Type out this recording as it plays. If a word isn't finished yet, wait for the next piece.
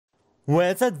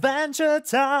It's adventure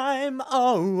time!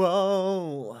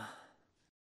 Oh!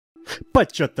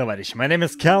 Почет, товарищ! My name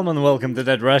is Kalman, welcome to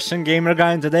That Russian Gamer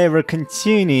Guy, and today we're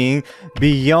continuing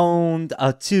Beyond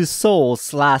Two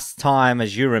Souls. Last time,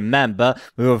 as you remember,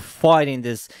 we were fighting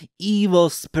this evil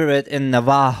spirit in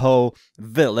Navajo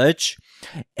village,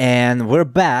 and we're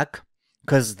back,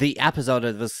 because the episode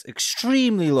was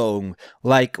extremely long,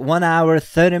 like 1 hour,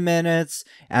 30 minutes,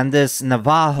 and this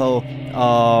Navajo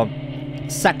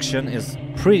section is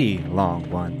pretty long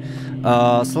one.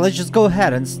 So let's just go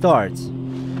ahead and start.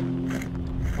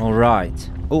 Alright.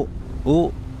 Oh.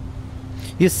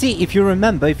 You see, if you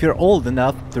remember, if you're old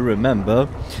enough to remember,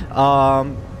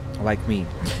 like me,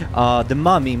 the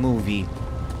Mummy movie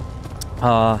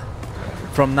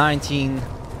from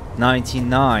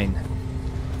 1999,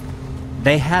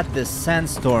 they had this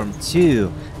sandstorm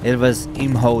too. It was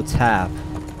Imhotep,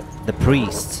 the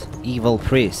priest, evil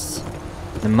priest,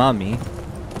 the mummy.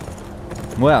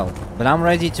 Well, but I'm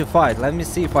ready to fight. Let me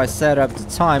see if I set up the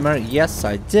timer. Yes,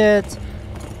 I did.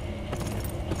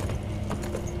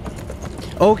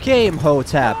 Okay,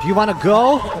 Imhotep, you wanna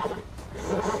go?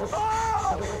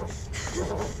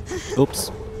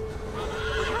 Oops.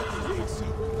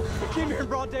 We came here in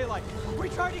broad daylight. We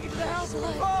tried to get to the house.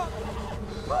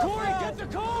 Corey, get the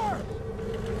car!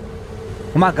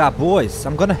 Oh my god, boys,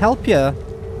 I'm gonna help you.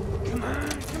 Come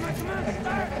on.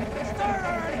 Start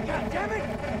already, goddammit!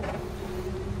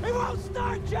 It won't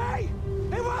start, Jay!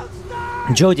 It won't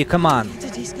start! Jodie, come on.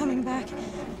 Entity's coming back.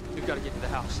 We've got to get to the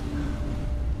house.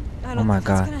 I don't Oh my think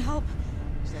that's God. gonna help.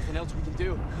 There's nothing else we can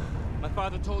do. My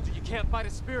father told you can't fight a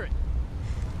spirit.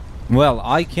 Well,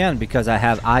 I can because I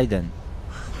have Aiden.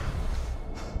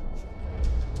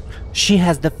 She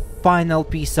has the final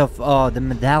piece of the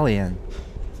medallion.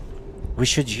 We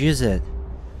should use it.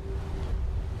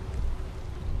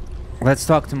 Let's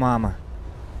talk to Mama.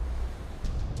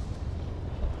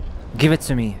 Give it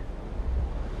to me.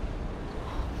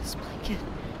 This blanket.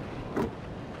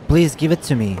 Please give it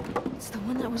to me. It's the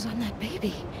one that was on that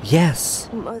baby. Yes.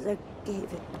 Mother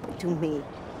gave it to me,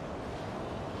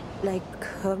 like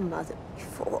her mother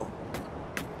before.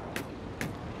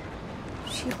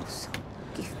 She also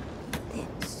gave me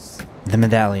this. The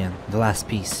medallion, the last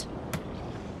piece.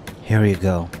 Here you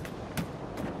go.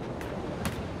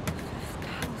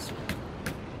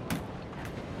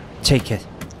 Take it.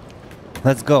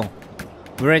 Let's go.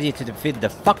 We're ready to defeat the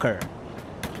fucker.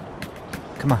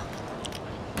 Come on.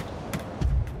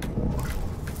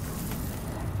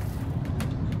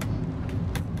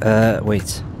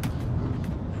 Wait.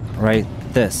 Right,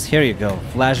 this. Here you go.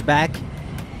 Flashback.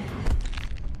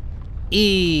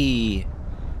 E.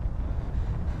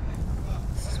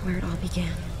 This is where it all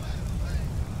began.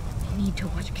 I need to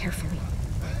watch carefully.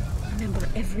 Remember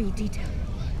every detail.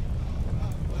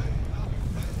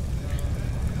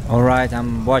 Alright,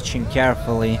 I'm watching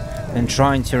carefully and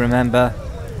trying to remember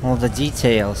all the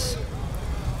details.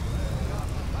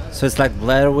 So it's like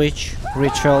Blair Witch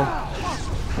ritual.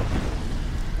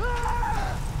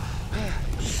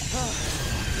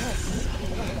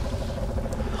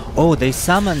 Oh, they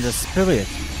summoned the spirit.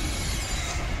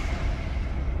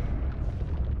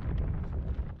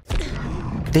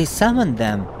 They summoned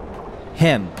them.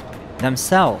 Him.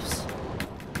 Themselves.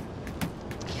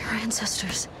 Your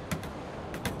ancestors.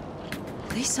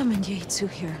 They summoned Yaitsu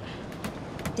here.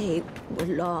 They were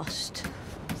lost,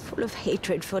 full of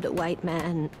hatred for the white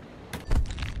man.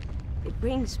 They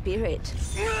bring spirit,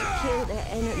 kill their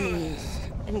enemies,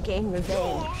 and gain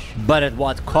revenge But at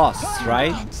what costs,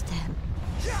 right? against them.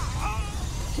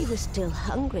 He was still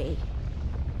hungry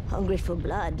for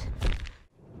blood.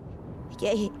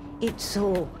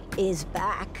 Yaitsu is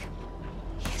back.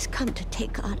 He has come to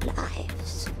take our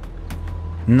lives.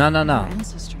 No. Your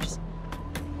ancestors.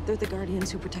 They're the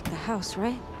guardians who protect the house,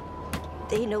 right?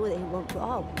 They know they were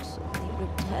robbed, so they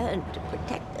returned to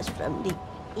protect us from the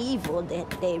evil that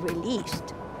they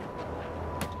released.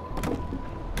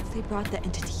 If they brought the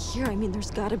entity here, I mean,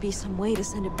 there's gotta be some way to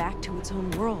send it back to its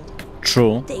own world.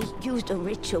 True. They used a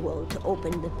ritual to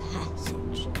open the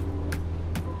passage.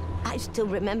 I still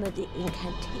remember the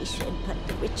incantation, but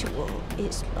the ritual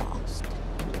is lost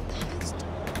in the past.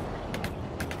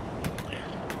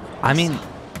 I mean,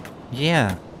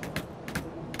 yeah.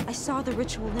 I saw the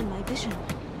ritual in my vision.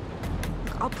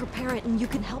 I'll prepare it and you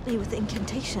can help me with the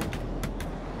incantation.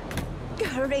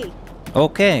 Hurry!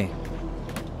 Okay.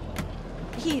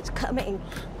 He's coming.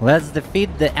 Let's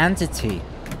defeat the entity.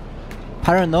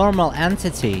 Paranormal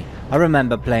entity. I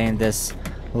remember playing this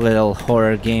little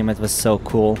horror game. It was so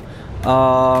cool.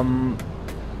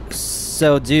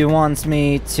 So do you want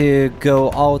me to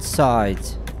go outside?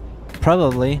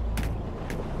 Probably.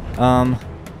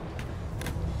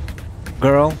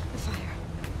 Girl? The fire.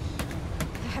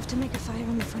 I have to make a fire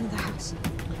in the front of the house.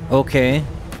 Okay.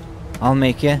 I'll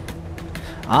make it.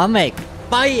 I'll make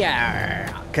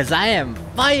fire! Cause I am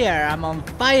fire! I'm on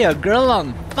fire! Girl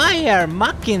on fire!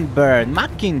 Mockingbird!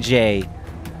 Mockingjay!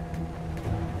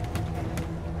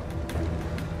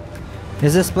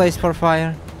 Is this place for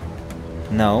fire?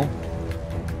 No.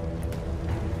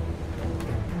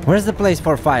 Where's the place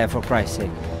for fire, for Christ's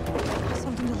sake?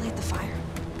 Something to light the fire.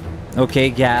 Okay,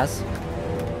 gas.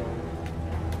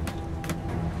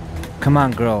 Come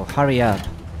on, girl, hurry up.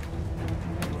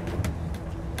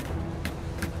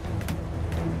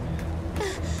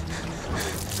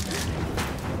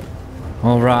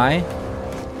 Alright.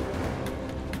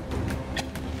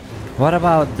 What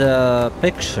about the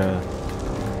picture?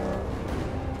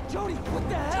 Jodie, what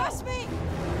the hell? Trust me!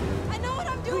 I know what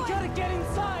I'm doing! We gotta get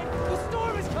inside! The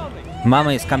storm is coming!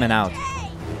 Mama is coming out.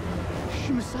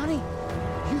 Shimasani,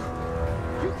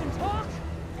 you can talk?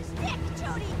 The stick,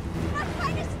 Jodie! Not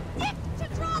find a stick to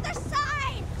draw the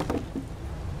sign!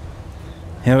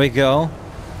 Here we go.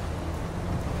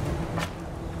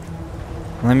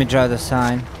 Let me draw the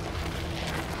sign.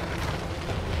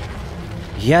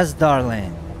 Yes,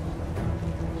 darling.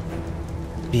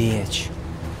 Bitch.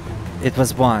 It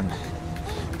was one.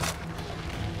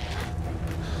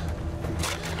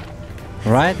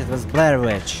 Right? It was Blair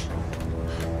Witch.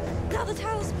 Now the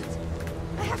talismans.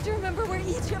 I have to remember where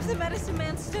each of the medicine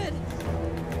man stood.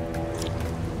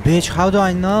 Bitch, how do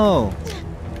I know?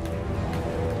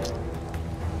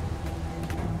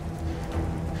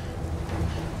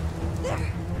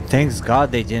 There. Thanks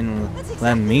God they didn't That's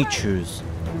let exactly me right. choose.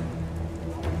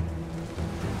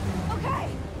 Okay.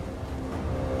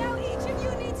 Now each of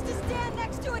you needs to stand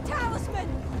next to a talisman.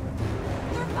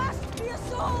 There must be a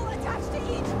soul attached to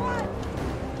each one.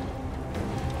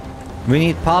 We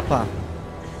need Papa.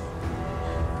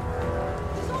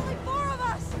 There's only 4 of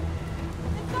us.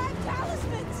 And 5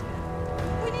 talismans.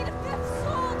 We need a 5th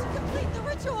soul to complete the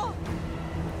ritual.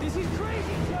 This is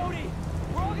crazy, Jodie!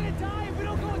 We're all gonna die if we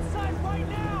don't go inside right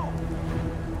now!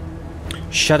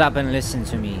 Shut up and listen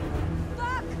to me.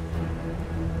 Fuck!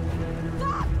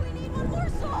 Fuck! We need 1 more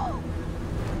soul!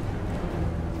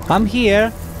 I'm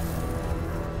here.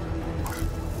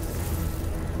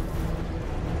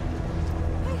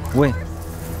 Wait.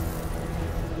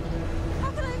 How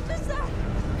could I have missed that?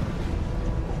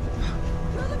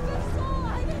 You're the 5th soul,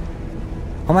 Aiden!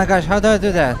 Oh my gosh, how do I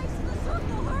do that? Place in the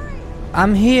circle, hurry!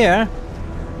 I'm here.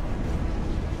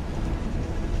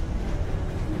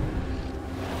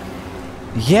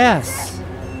 Yes.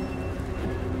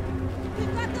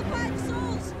 We've got the 5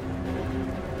 souls!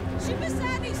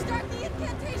 Shimasani, start the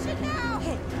incantation now!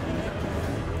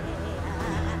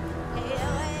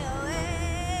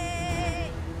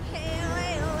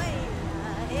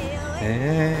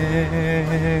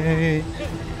 Hey,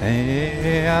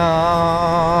 hey,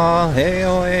 ah, hey,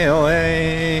 oh, hey, oh,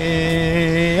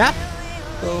 hey, ah.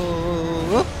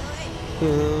 Oh, oh,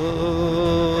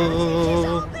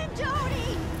 oh. Open,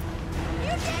 Jodie!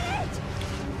 You did it!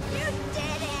 You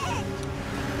did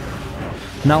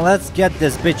it! Now let's get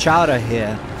this bitch out of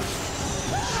here.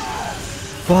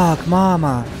 Fuck,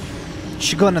 mama.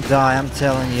 She gonna die, I'm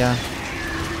telling ya.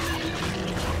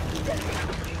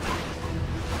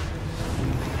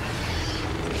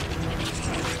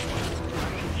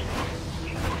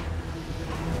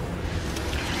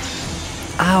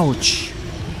 Ouch.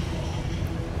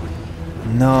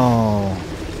 No.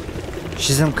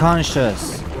 She's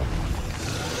unconscious.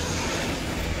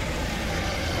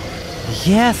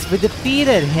 Yes, we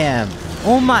defeated him.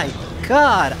 Oh my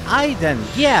god, Aiden,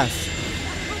 yes.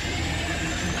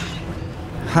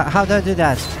 How do I do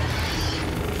that?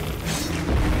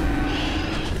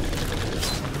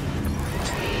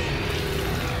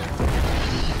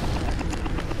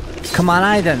 Come on,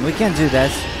 Aiden, we can do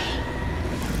this.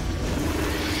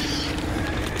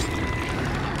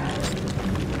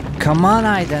 Come on,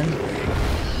 Aiden.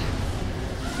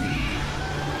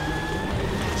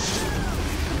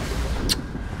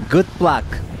 Good luck.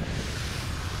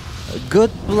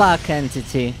 Good luck,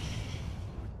 entity.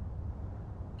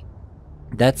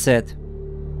 That's it.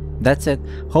 That's it.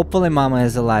 Hopefully Mama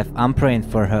is alive. I'm praying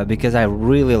for her because I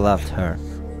really loved her.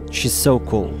 She's so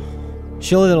cool.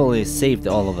 She literally saved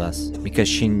all of us because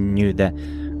she knew the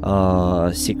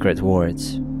secret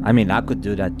words. I mean, I could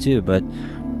do that too, but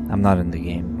I'm not in the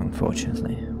game,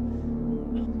 unfortunately.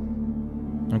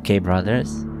 Okay,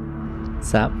 brothers.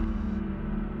 What's up?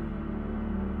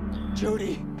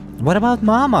 Jodie! What about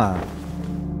Mama?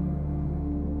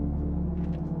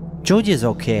 Jodie's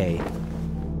okay.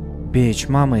 Bitch,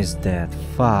 Mama is dead.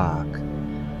 Fuck.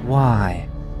 Why?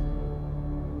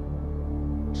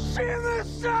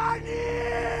 Shimasani!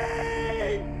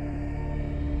 Sonny!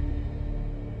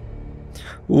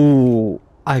 Ooh,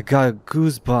 I got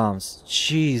goosebumps.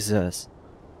 Jesus.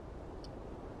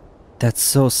 That's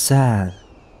so sad.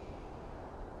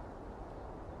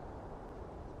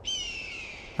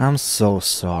 I'm so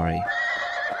sorry.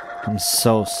 I'm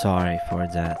so sorry for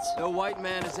that. No white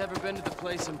man has ever been to the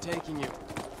place I'm taking you.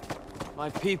 My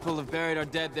people have buried our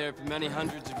dead there for many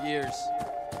hundreds of years.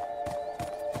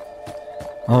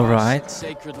 All right. It's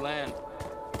sacred land.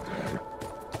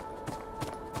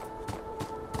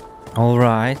 All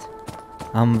right.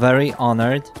 I'm very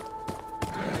honored.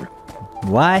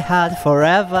 Why had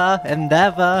forever and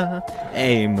ever?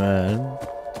 Amen.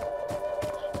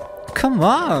 Come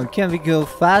on, can we go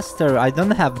faster? I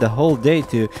don't have the whole day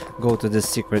to go to the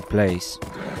secret place.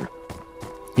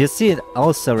 You see, it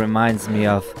also reminds me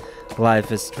of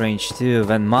Life is Strange 2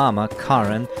 when Mama,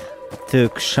 Karen,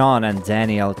 took Sean and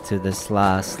Daniel to this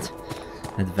last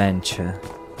adventure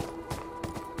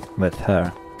with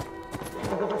her.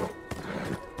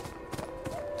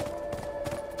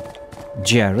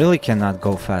 Gee, I really cannot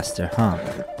go faster, huh?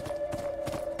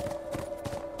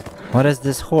 What is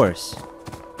this horse?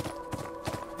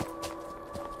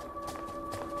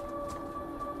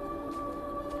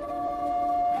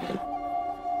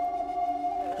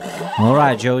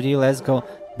 Alright, Jodie, let's go.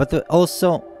 But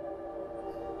also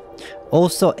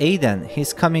Aiden,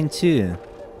 he's coming too.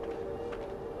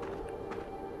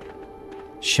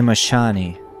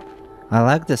 Shimashani. I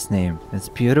like this name. It's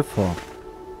beautiful.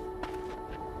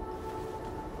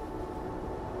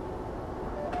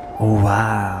 Oh,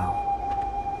 wow.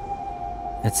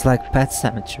 It's like Pet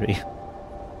Cemetery.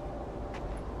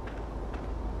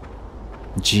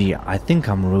 Gee, I think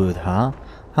I'm rude, huh?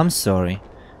 I'm sorry.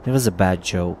 It was a bad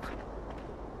joke.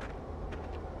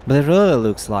 But it really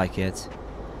looks like it.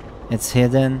 It's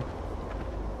hidden.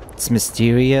 It's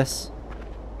mysterious.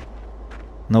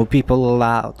 No people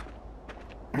allowed.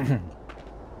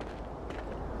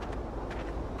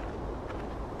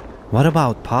 What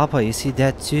about Papa? Is he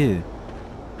dead too?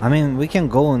 I mean, we can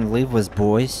go and live with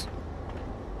boys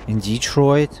in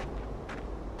Detroit.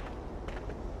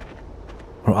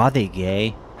 Or are they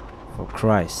gay? For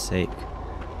Christ's sake.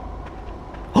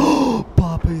 Oh,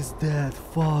 Papa is dead.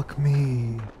 Fuck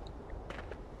me.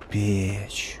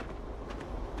 Bitch.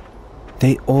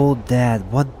 They all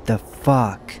dead. What the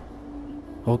fuck?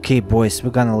 Okay, boys, we're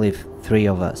gonna live 3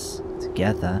 of us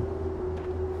together.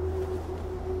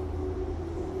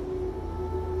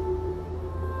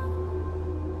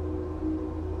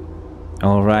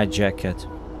 Alright, Jacket.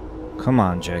 Come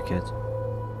on, Jacket.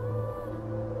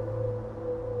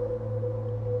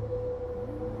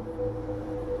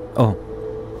 Oh.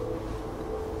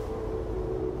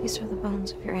 These are the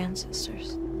bones of your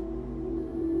ancestors.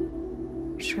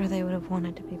 I'm sure they would have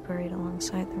wanted to be buried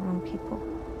alongside their own people.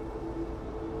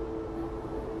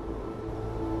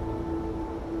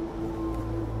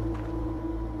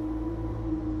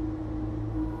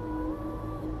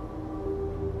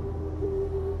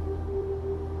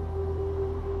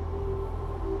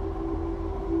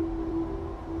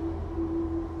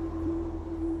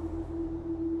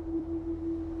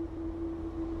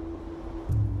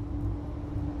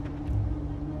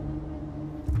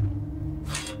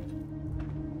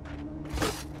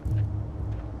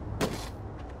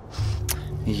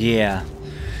 Yeah.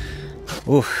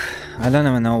 Oof. I don't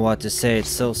even know what to say. It's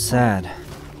so sad.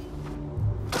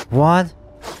 What?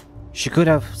 She could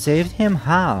have saved him?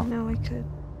 How? No, I could.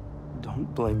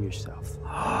 Don't blame yourself.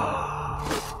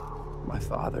 My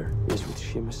father is with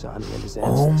Shimashani and his ancestors.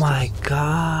 Oh my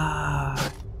god.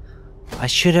 I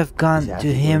should have gone He's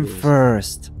to him happy.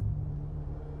 first.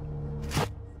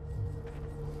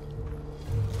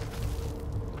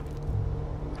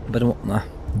 But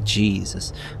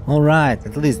Jesus. Alright,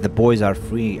 at least the boys are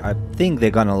free. I think they're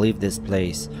gonna leave this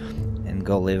place and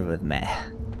go live with me.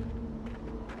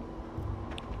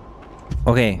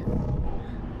 Okay.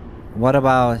 What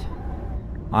about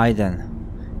Aiden?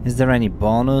 Is there any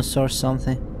bonus or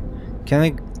something? Can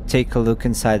we take a look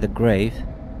inside the grave?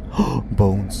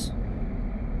 Bones.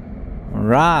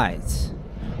 Alright.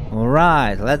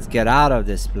 Alright, let's get out of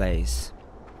this place.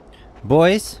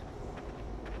 Boys?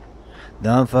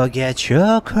 Don't forget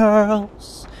your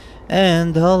curls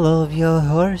and all of your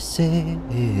horses.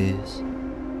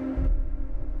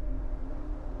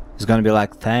 It's gonna be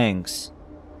like, thanks.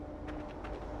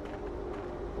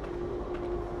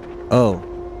 Oh,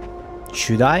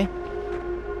 should I?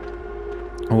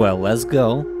 Well, let's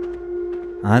go.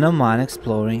 I don't mind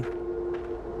exploring.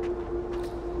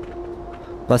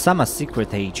 Plus, I'm a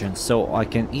secret agent, so I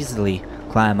can easily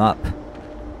climb up.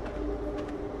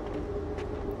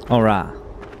 Alright,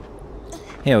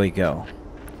 here we go.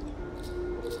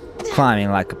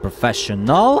 Climbing like a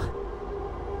professional.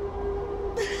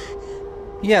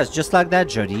 Yes, just like that,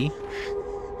 Jodie.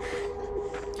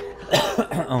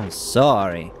 Oh,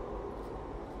 sorry.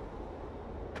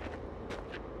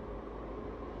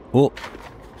 Oh.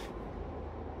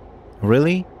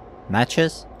 Really?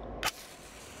 Matches?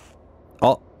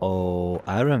 Oh,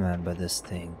 I remember this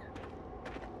thing.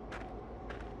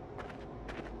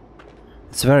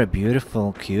 It's very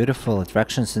beautiful, beautiful.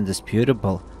 Attractions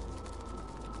indisputable.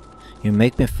 You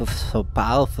make me feel so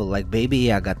powerful, like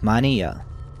baby, I got money, yeah.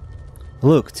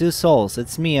 Look, 2 souls,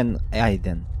 it's me and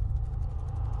Aiden.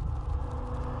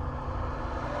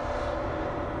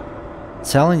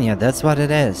 Telling you, that's what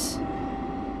it is.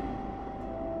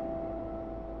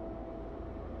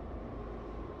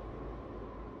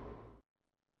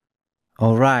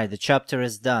 Alright, the chapter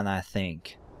is done, I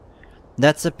think.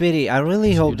 That's a pity. I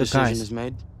really hope the decision guys... is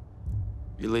made?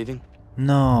 You leaving?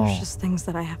 No. There's just things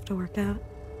that I have to work out.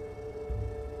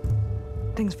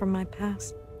 Things from my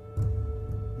past.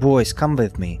 Boys, come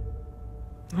with me.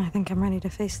 I think I'm ready to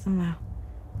face them now.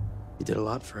 You did a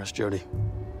lot for us, Jodie.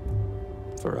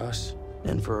 For us,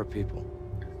 and for our people.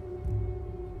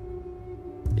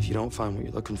 If you don't find what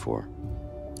you're looking for,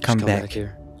 Come just come back. back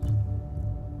here.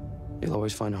 You'll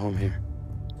always find a home here.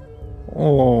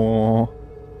 Oh.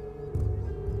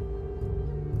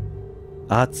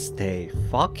 I'd stay.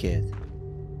 Fuck it.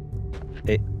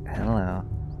 Hello.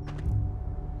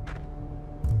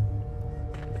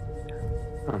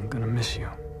 I'm gonna miss you.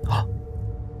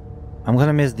 I'm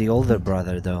gonna miss the older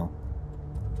brother, though.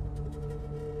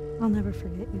 I'll never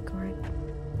forget you, Corey.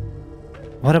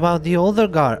 What about the older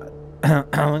guy?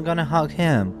 I'm gonna hug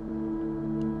him.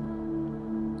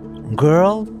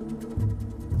 Girl?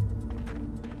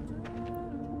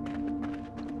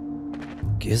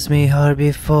 Kiss me hard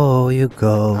before you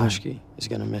go. Ashki is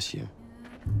gonna miss you.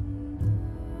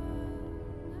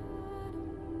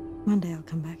 One day I'll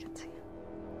come back and see you.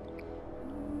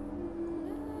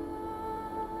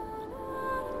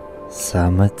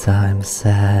 Summertime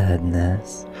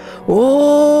sadness.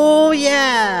 Oh,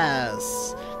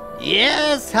 yes!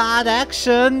 Yes, hot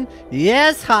action!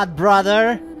 Yes, hot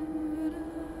brother!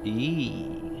 Eee.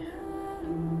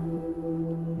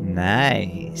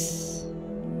 Nice.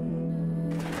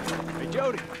 Hey,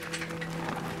 Jodie.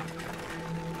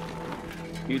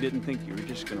 You didn't think you were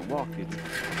just gonna walk, did you?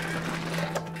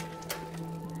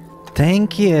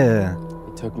 Thank you.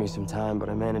 It took me some time, but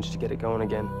I managed to get it going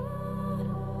again.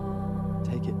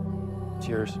 Take it. It's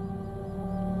yours. It's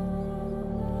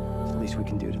the least we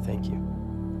can do to thank you.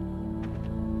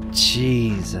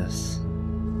 Jesus.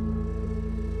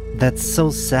 That's so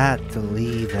sad to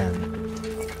leave him.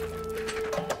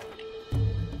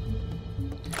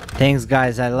 Thanks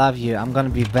guys, I love you. I'm gonna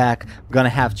be back. I'm gonna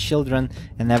have children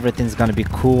and everything's gonna be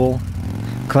cool.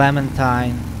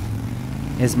 Clementine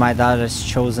is my daughter's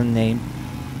chosen name.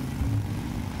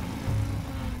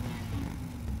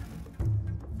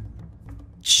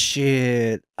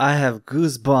 Shit, I have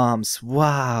goosebumps.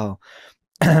 Wow.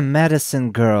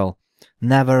 Medicine Girl.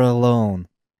 Never Alone.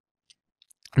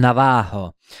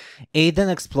 Navajo. Aiden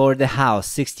explored the house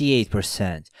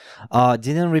 68%.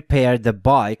 Didn't repair the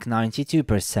bike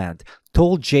 92%.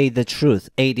 Told Jay the truth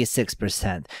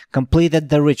 86%. Completed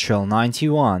the ritual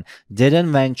 91.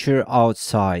 Didn't venture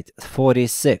outside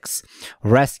 46.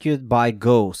 Rescued by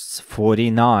ghosts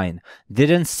 49.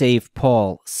 Didn't save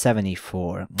Paul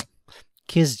 74.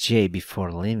 Kiss Jay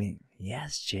before leaving.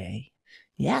 Yes, Jay.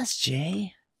 Yes,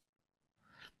 Jay.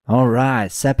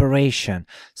 Alright, separation.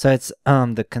 So it's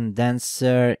the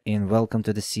condenser in Welcome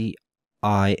to the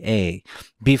CIA.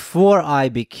 Before I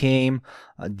became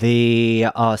the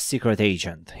secret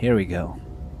agent. Here we go.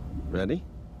 Ready?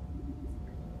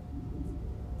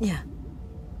 Yeah.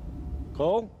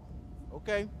 Cole?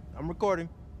 Okay, I'm recording.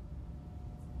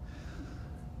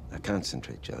 Now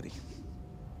concentrate, Jodie.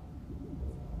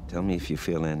 Tell me if you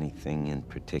feel anything in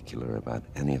particular about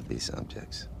any of these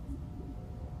objects.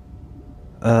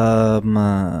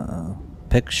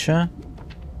 Picture?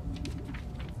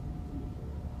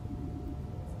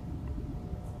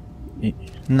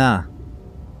 Nah.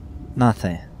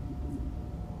 Nothing.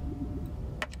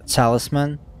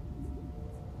 Talisman?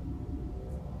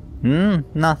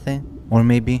 Nothing. Or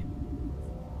maybe...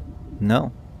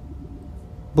 No.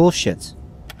 Bullshit.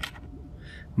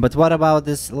 But what about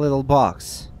this little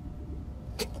box?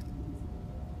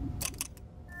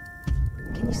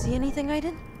 Can you see anything,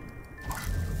 Aiden?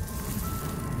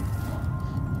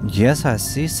 Yes, I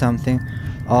see something.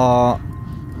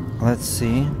 Let's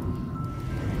see.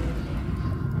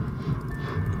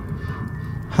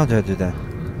 How do I do that?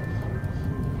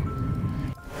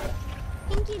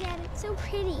 Thank you, Dad. It's so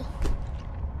pretty.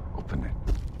 Open it.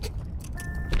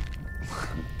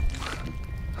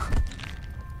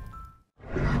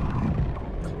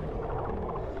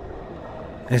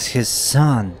 is his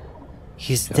son.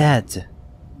 He's dead.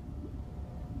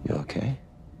 You okay?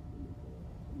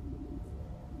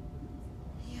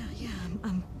 Yeah,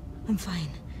 I'm fine.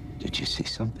 Did you see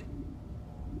something?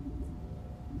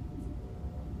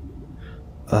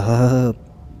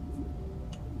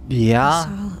 Yeah. I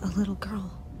saw a little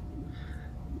girl.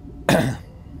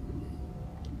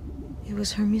 It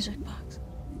was her music box.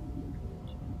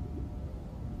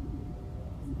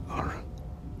 Alright.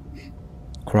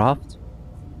 Croft?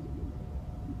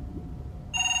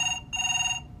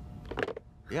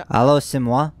 Yeah. Allô, c'est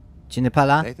moi. Tu n'es pas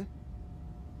là? Nathan?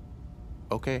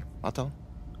 Okay, I'll tell him.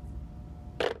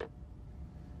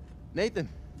 Nathan,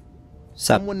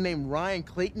 Sup? someone named Ryan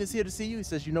Clayton is here to see you. He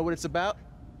says you know what it's about.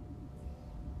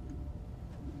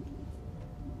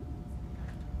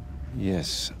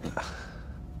 Yes.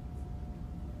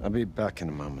 I'll be back in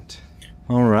a moment.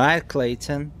 Alright,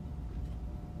 Clayton.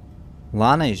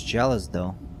 Lana is jealous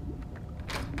though.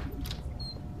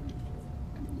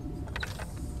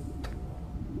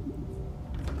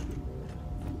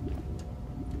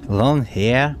 Long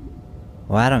hair?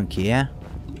 Well, I don't care.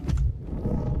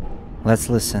 Let's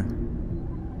listen.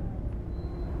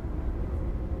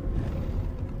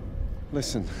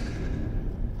 Listen.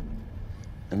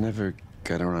 I never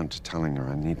got around to telling her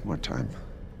I need more time.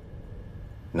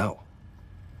 No.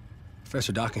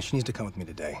 Professor Dawkins, she needs to come with me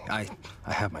today. I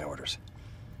have my orders.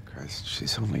 Christ,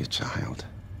 she's only a child.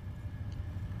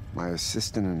 My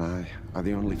assistant and I are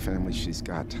the only family she's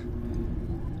got.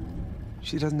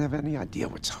 She doesn't have any idea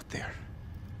what's out there.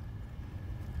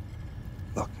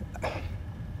 Look,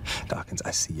 Dawkins,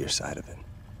 I see your side of it.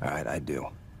 All right, I do.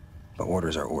 But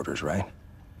orders are orders, right?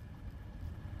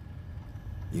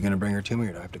 You gonna bring her to me,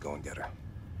 or do I have to go and get her?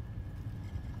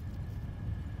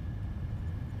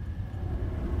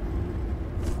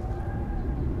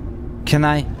 Can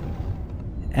I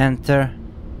enter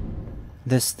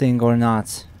this thing or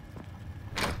not?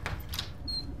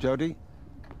 Jodie,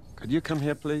 could you come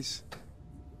here, please?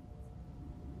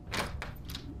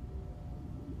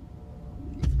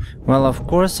 Well, of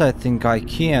course I think I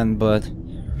can, but...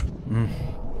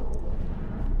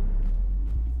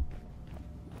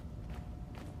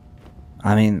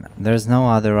 I mean, there's no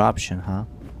other option, huh?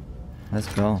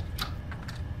 Let's go.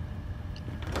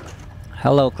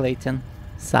 Hello, Clayton.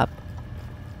 Sup?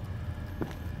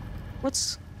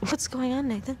 What's going on,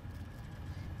 Nathan?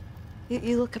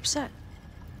 You look upset.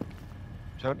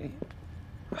 Jodie,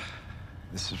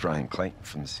 this is Ryan Clayton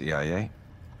from the CIA.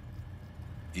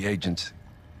 The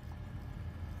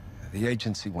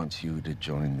agency wants you to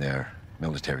join their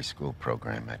military school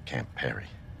program at Camp Perry.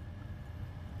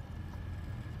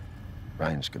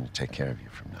 Ryan's going to take care of you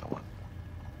from now on.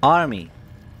 Army.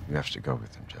 You have to go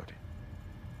with him, Jodie.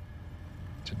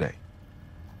 Today.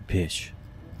 Bitch.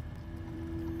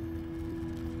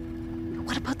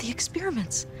 What about the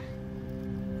experiments?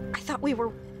 I thought we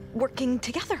were working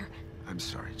together. I'm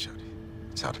sorry, Jodie.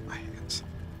 It's out of my hands.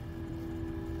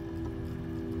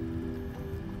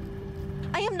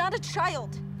 I am not a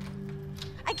child.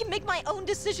 I can make my own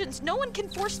decisions. No one can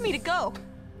force me to go.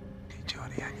 Hey,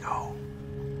 Jodie, I know.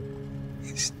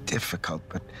 It's difficult,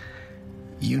 but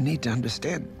you need to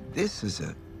understand, this is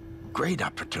a great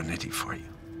opportunity for you.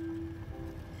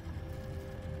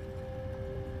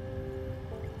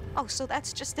 Oh, so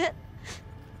that's just it?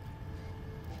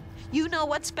 You know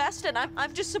what's best, and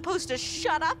I'm just supposed to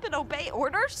shut up and obey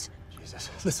orders? Jesus,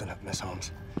 listen up, Miss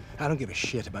Holmes. I don't give a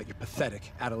shit about your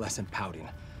pathetic adolescent pouting,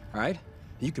 all right?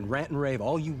 You can rant and rave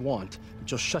all you want, but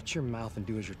you'll shut your mouth and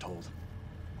do as you're told.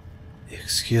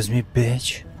 Excuse me,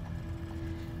 bitch.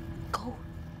 Go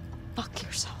fuck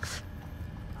yourself.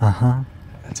 Uh-huh.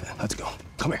 That's it. Let's go.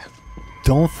 Come here.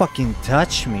 Don't fucking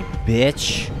touch me,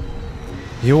 bitch.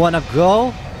 You wanna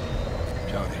go?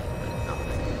 Jodie.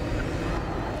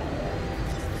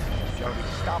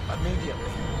 Jodie, stop immediately.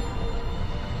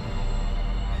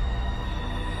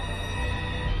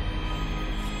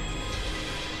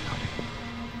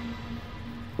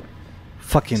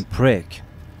 Fucking prick.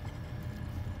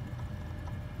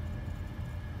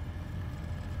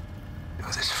 Do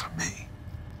this for me.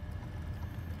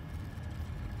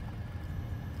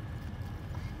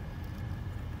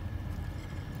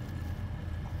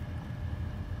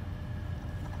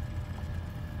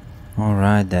 All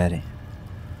right, Daddy.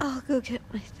 I'll go get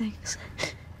my things.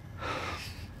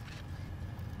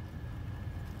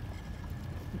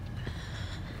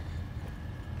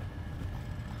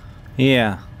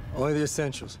 Yeah. Only the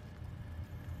essentials.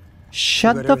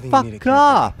 Shut got the everything you need fuck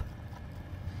at Camp up.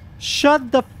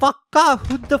 Shut the fuck up.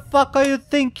 Who the fuck are you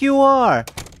think you are?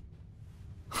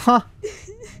 Huh?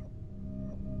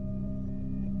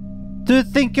 Do you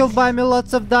think you'll buy me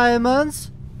lots of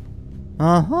diamonds?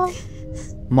 Uh-huh.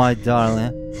 My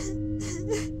darling.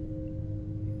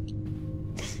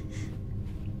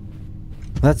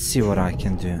 Let's see what I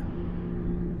can do.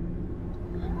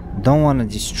 Don't want to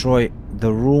destroy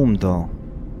the room though.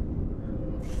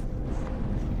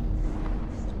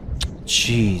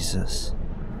 Jesus.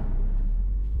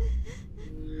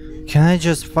 Can I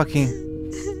just fucking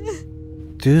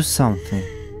do something?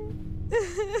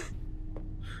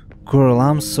 Girl,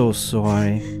 I'm so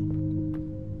sorry.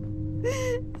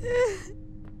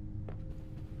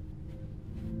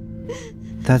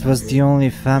 That was the only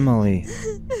family.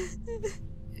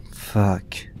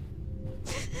 Fuck.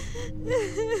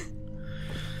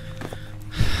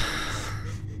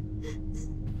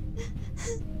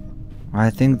 I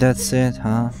think that's it,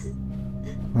 huh?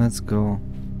 Let's go.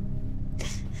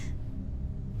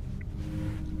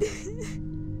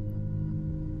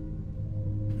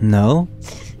 No?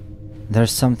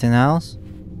 There's something else?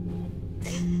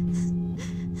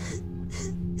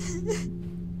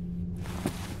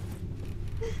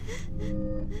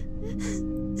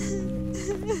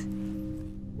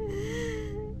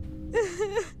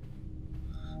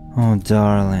 Oh,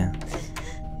 darling.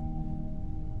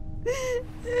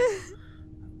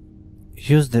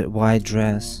 Use the white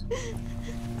dress.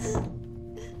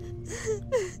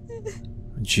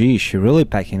 Gee, she really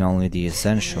packing only the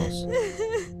essentials.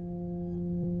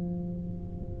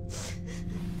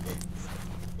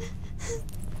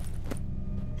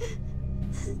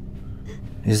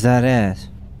 Is that it?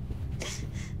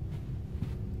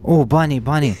 Oh, bunny,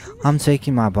 bunny. I'm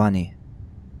taking my bunny.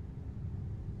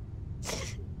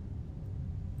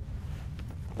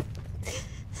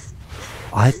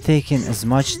 I've taken as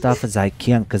much stuff as I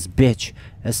can, cause bitch,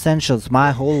 essentials,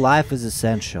 my whole life is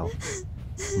essential.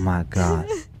 My god.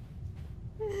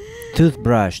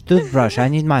 Toothbrush, toothbrush, I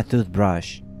need my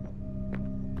toothbrush.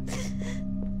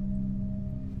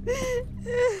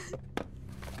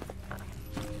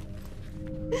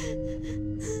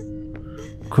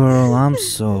 Girl, I'm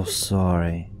so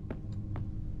sorry.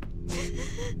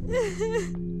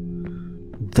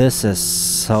 This is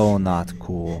so not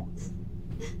cool.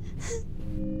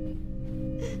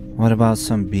 What about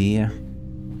some beer?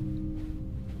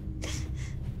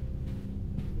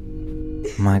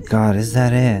 My god, is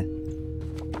that it?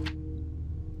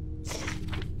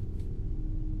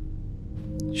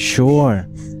 Sure.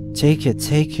 Take it,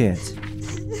 take it.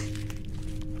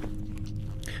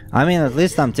 I mean, at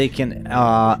least I'm taking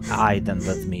Aiden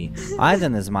with me.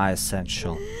 Aiden is my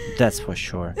essential. That's for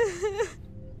sure.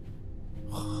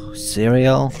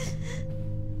 Cereal?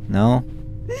 No?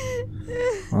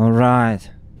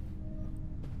 Alright.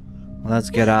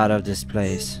 Let's get out of this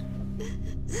place.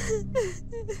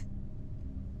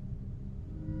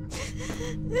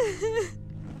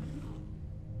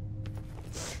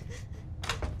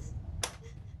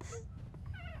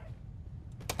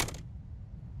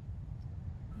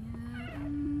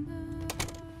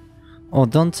 Oh,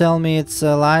 don't tell me it's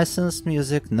licensed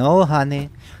music. No, honey.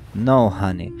 No,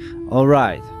 honey.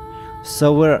 Alright.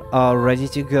 So we're ready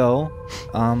to go.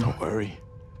 Don't worry.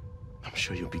 I'm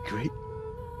sure you'll be great.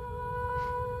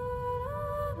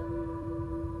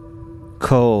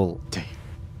 Cole. Damn.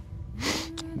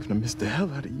 I'm gonna miss the hell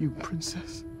out of you,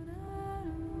 princess.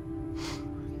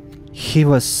 He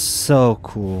was so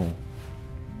cool.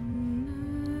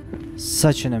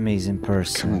 Such an amazing Come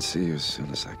person. and see you as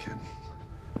soon as I can.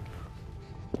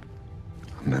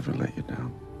 I'll never let you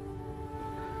down.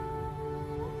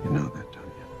 You know that, don't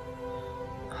you?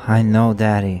 I know,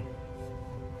 Daddy.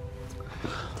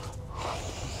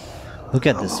 Look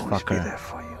at this I'll always be there fucker.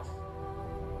 for you.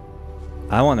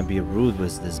 I wanna be rude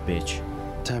with this bitch.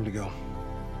 Time to go.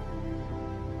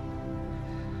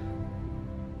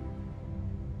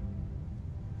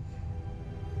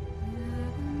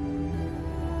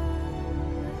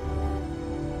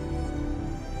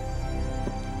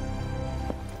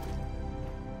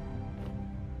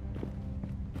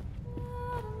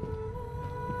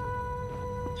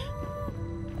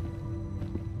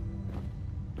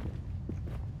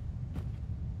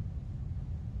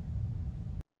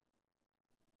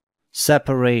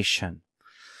 Separation.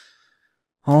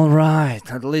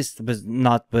 Alright, at least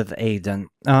not with Aiden.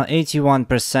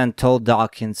 81% told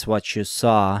Dawkins what you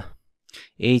saw.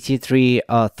 83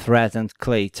 threatened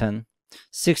Clayton.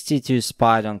 62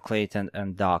 spied on Clayton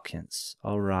and Dawkins.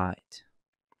 Alright.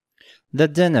 The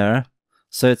dinner,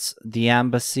 so it's the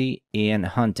embassy in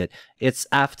Hunted. It's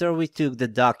after we took the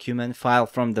document file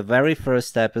from the very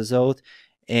first episode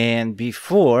and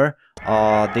before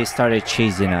they started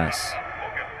chasing us.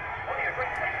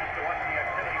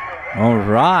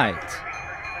 Alright.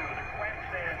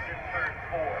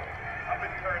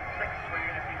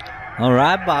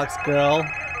 Alright, box girl.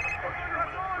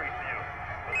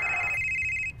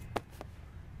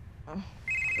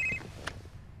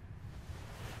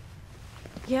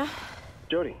 Yeah?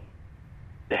 Jodie.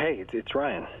 Hey, it's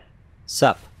Ryan.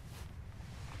 Sup?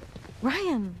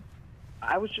 Ryan!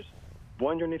 I was just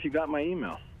wondering if you got my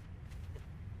email.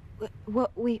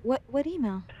 What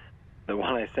email? The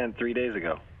one I sent 3 days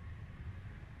ago.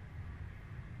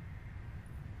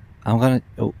 I'm gonna...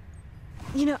 Oh.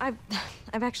 You know,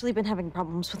 I've actually been having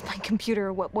problems with my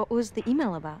computer. What was the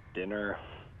email about? Dinner,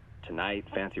 tonight,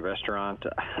 fancy restaurant.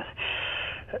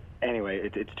 Anyway,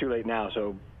 it's too late now,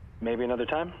 so maybe another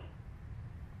time?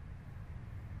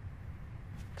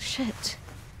 Shit.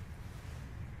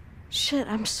 Shit,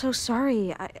 I'm so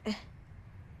sorry.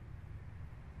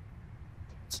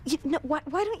 You know, why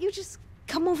don't you just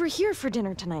come over here for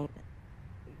dinner tonight?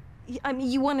 I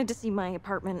mean, you wanted to see my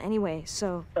apartment anyway,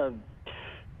 so...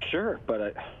 Sure,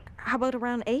 but How about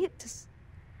around 8?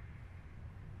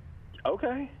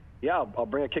 Okay. Yeah, I'll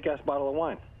bring a kick-ass bottle of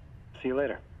wine. See you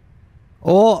later.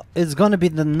 Oh, it's gonna be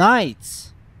the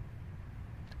night.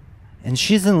 And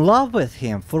she's in love with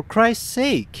him, for Christ's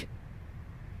sake.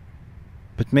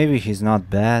 But maybe he's not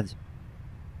bad.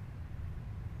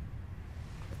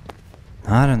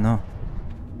 I don't know.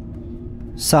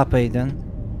 Sup, Aiden?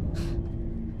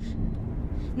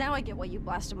 Now I get why you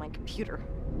blasted my computer.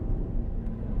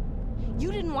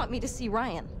 You didn't want me to see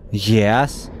Ryan.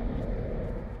 Yes.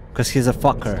 Because he's a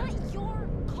fucker. It's not your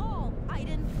call,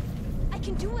 Aiden. I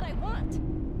can do what I want.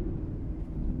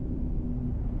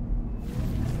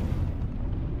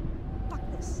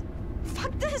 Fuck this.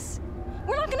 Fuck this!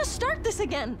 We're not gonna start this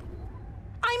again!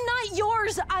 I'm not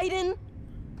yours, Aiden!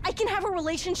 I can have a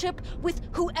relationship with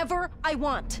whoever I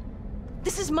want.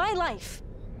 This is my life.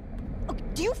 Okay,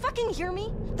 do you fucking hear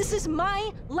me? This is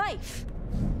my life.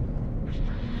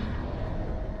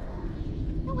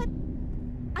 You know what?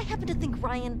 I happen to think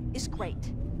Ryan is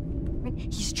great. Right?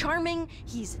 He's charming,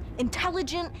 he's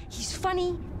intelligent, he's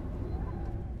funny.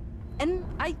 And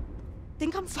I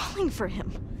think I'm falling for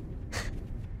him.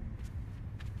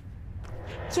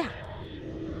 Yeah.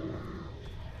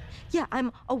 Yeah,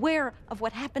 I'm aware of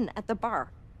what happened at the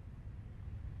bar.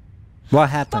 What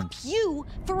happened? Fuck you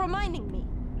for reminding me.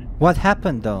 What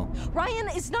happened though? Ryan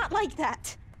is not like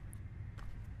that.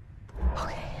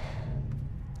 Okay.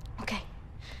 Okay.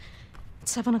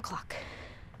 It's 7 o'clock.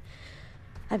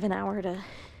 I have an hour to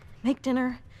make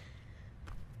dinner,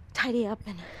 tidy up,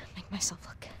 and make myself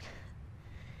look good.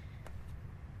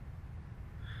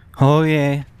 Oh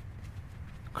yeah.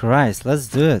 Christ, let's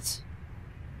do it.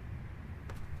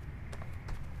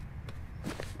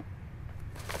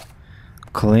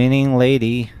 Cleaning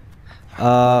lady.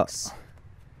 Books.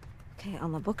 Okay,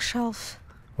 on the bookshelf.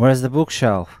 Where's the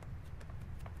bookshelf?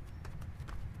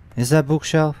 Is that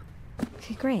bookshelf?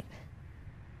 Okay, great.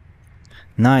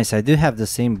 Nice, I do have the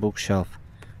same bookshelf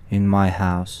in my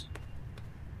house.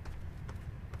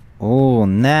 Oh,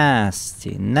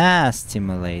 nasty, nasty,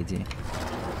 my lady.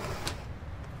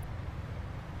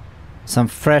 Some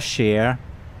fresh air.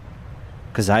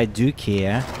 Because I do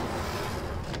care.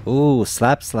 Ooh,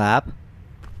 slap, slap.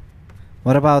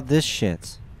 What about this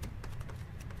shit?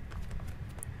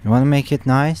 You wanna make it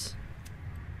nice?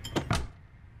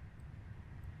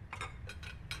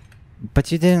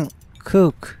 But you didn't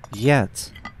cook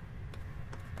yet.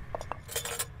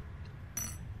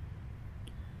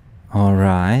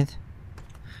 Alright.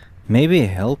 Maybe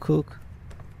he'll cook.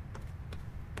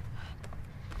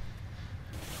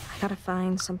 I gotta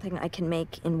find something I can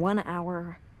make in 1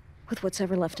 hour with what's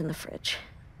ever left in the fridge.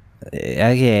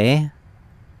 Okay.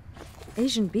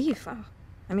 Asian beef. Oh,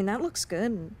 I mean, that looks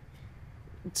good.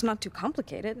 It's not too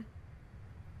complicated.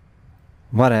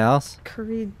 What else?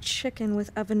 Curried chicken with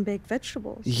oven-baked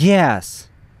vegetables. Yes.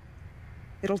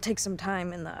 It'll take some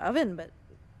time in the oven, but it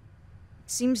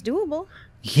seems doable.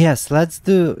 Yes, let's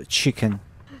do chicken.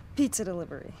 Pizza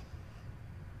delivery.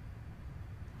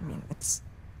 I mean, it's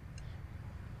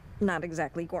not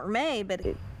exactly gourmet, but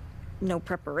no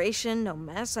preparation, no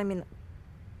mess. I mean,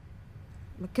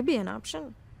 it could be an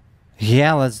option.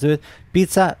 Yeah, let's do it.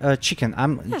 Pizza, chicken.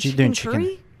 I'm doing chicken.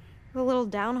 Curry, a little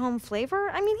down-home flavor.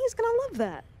 I mean, he's gonna love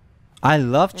that. I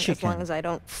love As chicken. long as I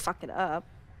don't fuck it up.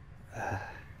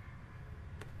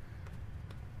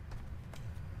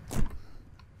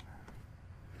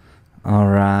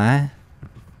 Alright.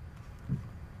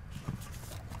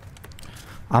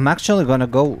 I'm actually gonna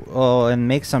go and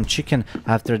make some chicken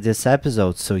after this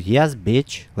episode. So yes,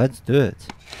 bitch, let's do it.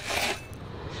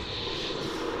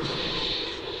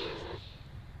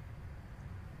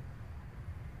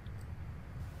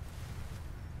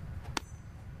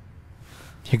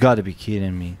 You gotta be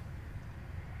kidding me.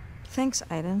 Thanks,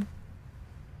 Aiden.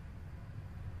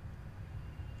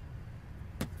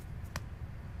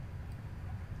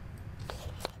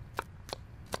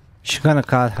 She's gonna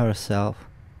cut herself.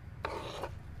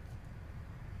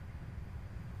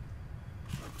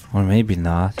 Or maybe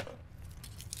not.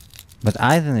 But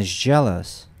Aiden is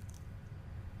jealous.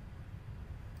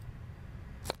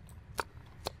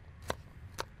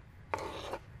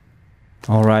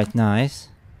 Alright, nice.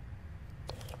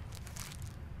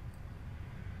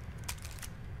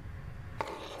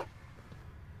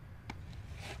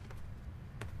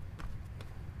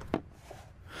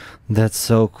 That's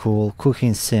so cool.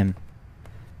 Cooking sim.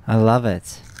 I love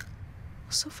it.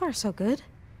 So far, so good.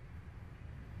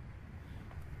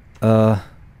 Let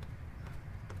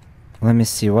me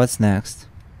see, what's next?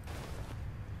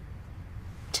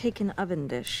 Take an oven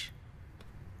dish.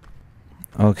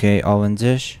 Okay, oven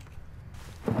dish.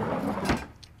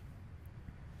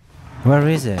 Where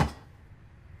is it?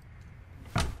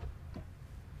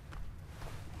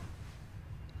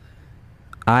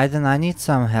 Aiden, I need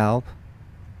some help.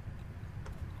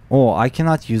 Oh, I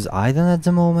cannot use Aiden at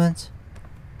the moment?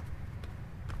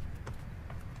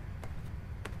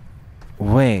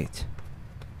 Wait.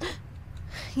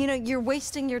 You know, you're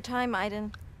wasting your time,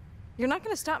 Aiden. You're not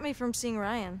gonna stop me from seeing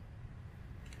Ryan.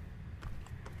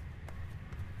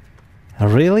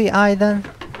 Really, Aiden?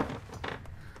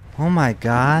 Oh my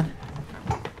god.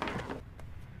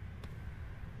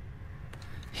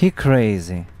 He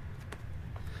crazy.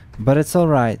 But it's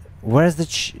alright. Where's the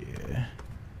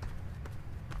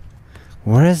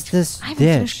Where's this I haven't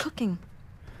dish? finished cooking.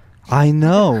 I You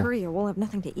know. better hurry or we'll have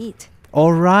nothing to eat.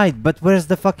 Alright, but where's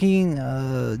the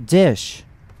fucking dish?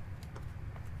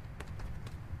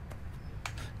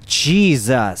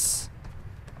 Jesus.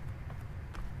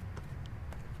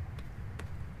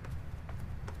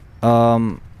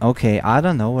 Okay, I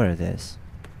don't know where it is.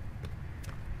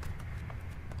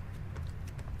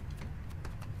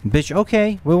 Bitch,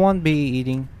 okay, we won't be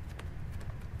eating.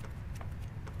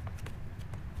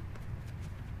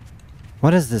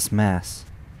 What is this mess?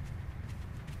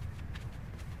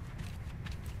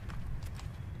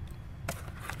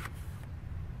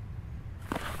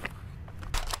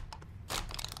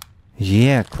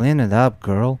 Yeah, clean it up,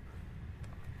 girl.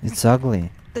 It's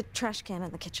ugly. The trash can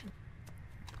in the kitchen.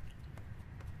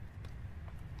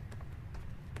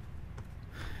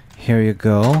 Here you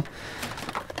go.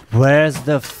 Where's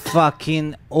the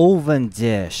fucking oven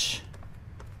dish?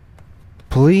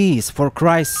 Please, for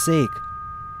Christ's sake.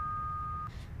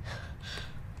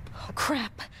 Oh,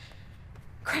 crap.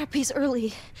 Crap, he's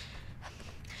early.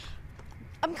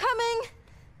 I'm coming!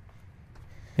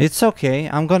 It's okay.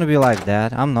 I'm gonna be like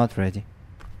that. I'm not ready.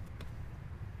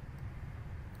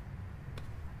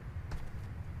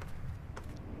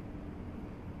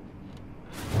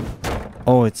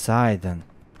 Oh, it's Aiden.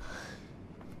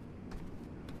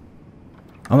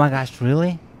 Oh my gosh,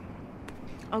 really?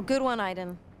 Oh, good one,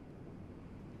 Aiden.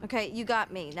 Okay, you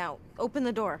got me. Now, open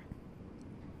the door.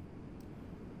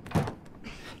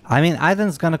 I mean,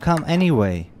 Aiden's gonna come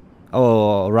anyway.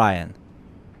 Oh, Ryan.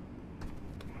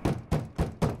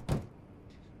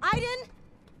 Aiden!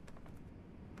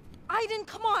 Aiden,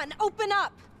 come on, open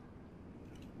up!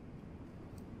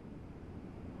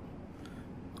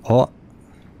 Oh.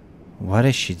 What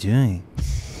is she doing?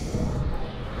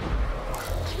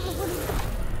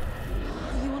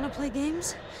 You wanna play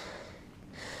games?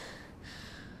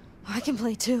 I can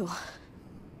play too.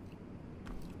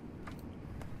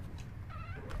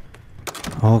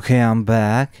 Okay, I'm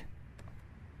back.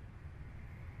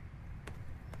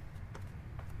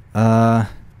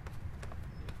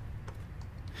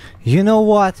 You know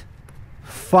what?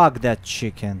 Fuck that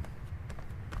chicken.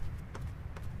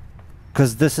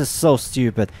 Cause this is so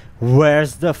stupid.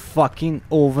 Where's the fucking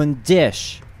oven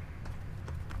dish?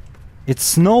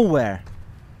 It's nowhere.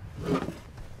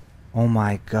 Oh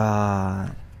my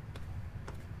god.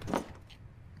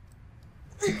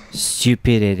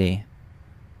 Stupidity.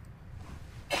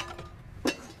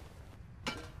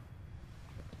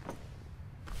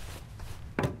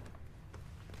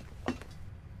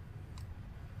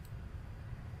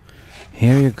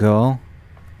 Here you go.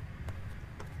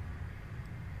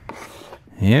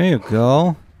 Here you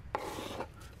go.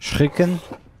 Schricken.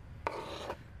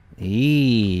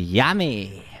 Eee,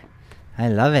 yummy. I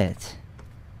love it.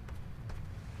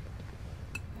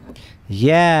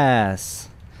 Yes.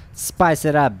 Spice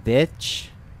it up, bitch.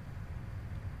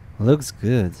 Looks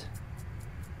good.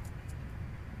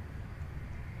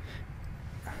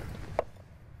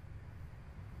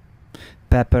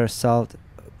 Pepper, salt,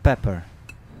 pepper.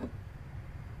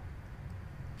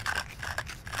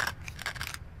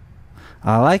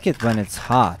 I like it when it's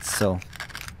hot, so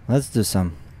let's do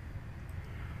some.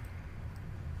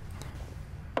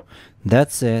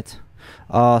 That's it.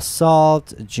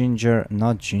 Salt, ginger,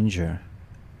 not ginger.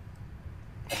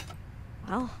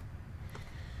 Well,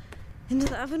 into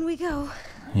the oven we go.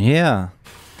 Yeah.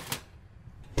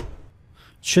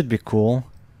 Should be cool.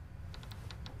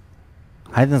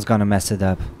 Aiden's gonna mess it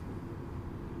up.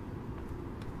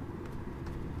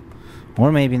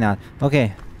 Or maybe not.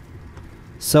 Okay.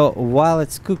 So while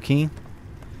it's cooking,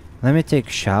 let me take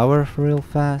a shower real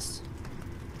fast.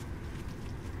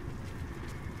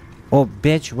 Oh,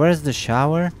 bitch, where's the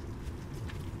shower?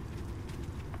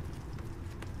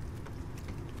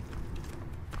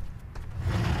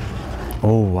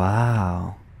 Oh,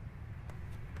 wow.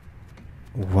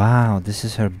 Wow, this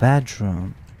is her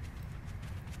bedroom.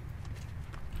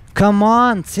 Come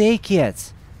on, take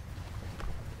it.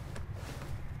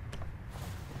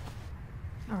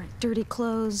 All right, dirty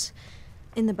clothes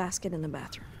in the basket in the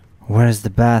bathroom. Where's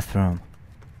the bathroom?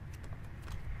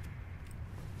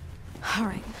 All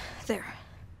right, there.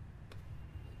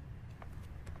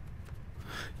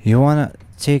 You wanna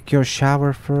take your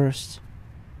shower first?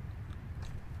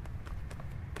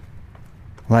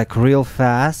 Like real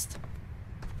fast?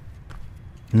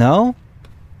 No?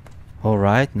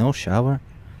 Alright, no shower.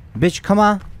 Bitch, come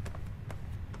on.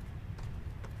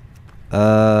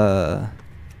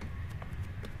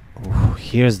 Ooh,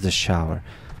 here's the shower.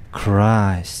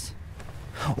 Christ.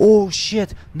 Oh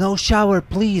shit! No shower,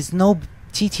 please! No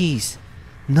titties!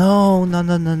 No, no,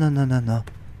 no, no, no, no, no, no.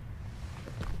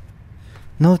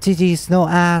 No titties, no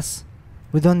ass.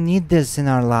 We don't need this in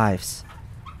our lives.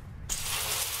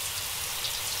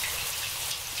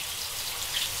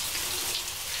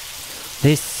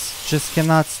 This just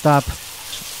cannot stop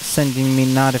sending me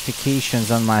notifications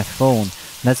on my phone.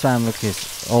 That's why I'm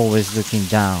always looking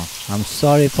down. I'm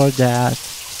sorry for that.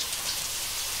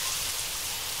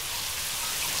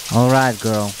 Alright,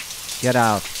 girl. Get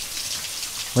out.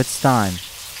 It's time.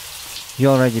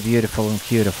 You're already beautiful and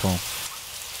beautiful.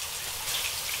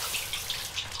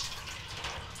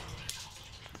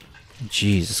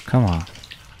 Jesus, come on.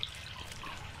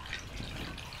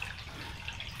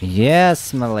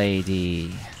 Yes, my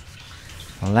lady.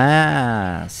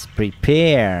 Let's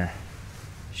prepare.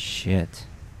 Shit.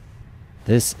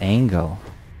 This angle.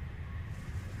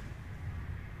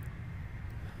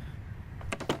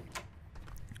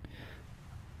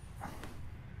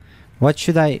 What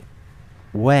should I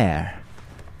wear?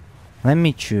 Let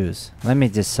me choose. Let me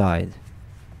decide.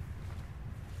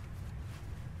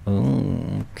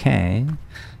 Ooh, okay.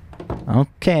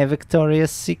 Okay, Victoria's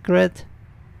Secret.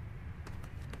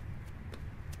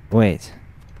 Wait.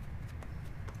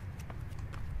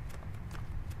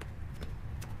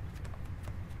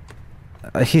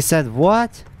 He said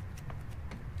what?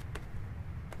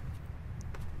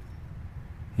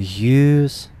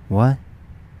 Use what?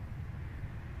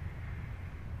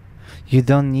 You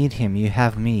don't need him, you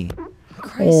have me.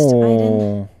 Christ,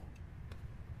 Aiden.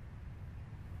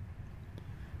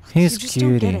 He's you just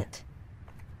cutie. don't get it.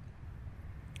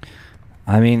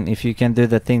 I mean, if you can do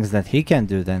the things that he can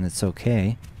do, then it's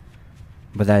okay.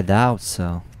 But I doubt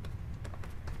so.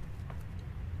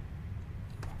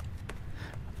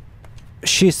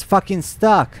 She's fucking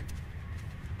stuck.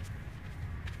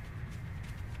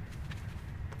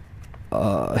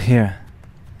 Here.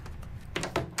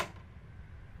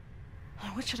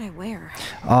 What should I wear?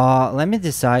 Let me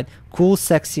decide. Cool,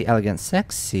 sexy, elegant,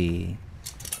 sexy.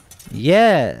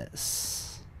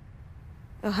 Yes.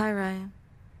 Oh, hi, Ryan.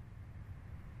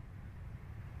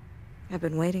 I've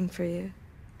been waiting for you.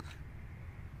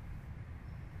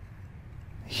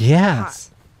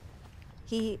 Yes.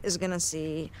 He is gonna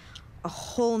see a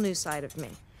whole new side of me.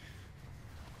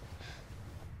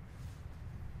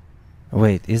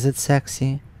 Wait, is it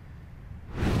sexy?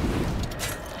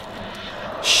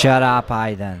 Shut up,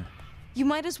 Aiden. You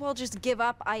might as well just give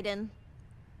up, Aiden.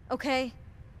 Okay?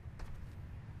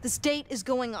 This date is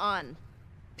going on.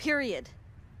 Period.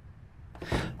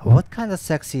 What kind of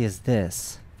sexy is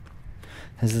this?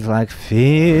 Is it like,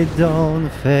 feet don't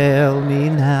fail me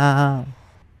now,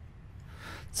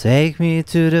 take me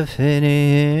to the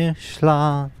finish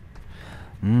line.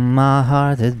 My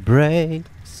heart, it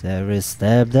breaks every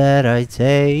step that I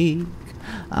take.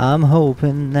 I'm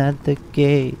hoping at the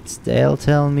gates they'll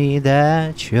tell me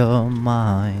that you're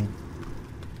mine.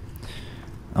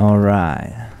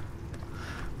 Alright.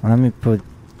 Let me put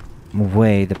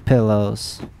away the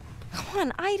pillows. Come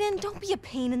on, Aiden, don't be a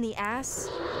pain in the ass.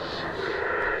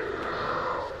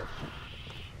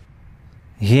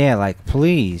 Yeah, like,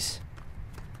 please.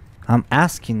 I'm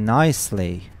asking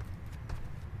nicely.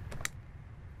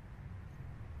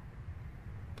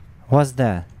 What's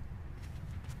that?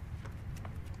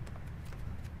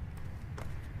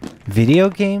 Video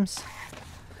games?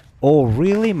 Oh,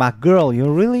 really? My girl,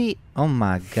 you really? Oh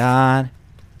my god.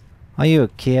 Are you a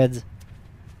kid?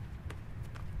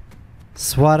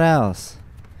 So what else?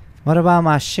 What about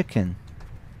my chicken?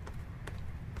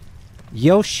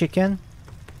 Yo, chicken.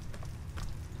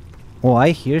 Oh, I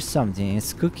hear something.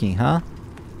 It's cooking, huh?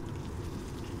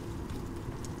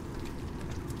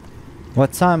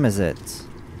 What time is it?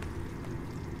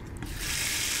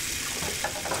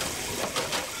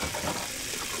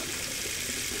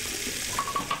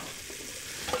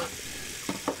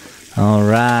 All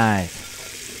right.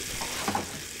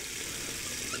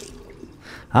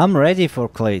 I'm ready for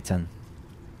Clayton.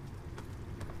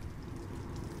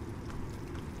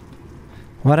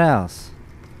 What else?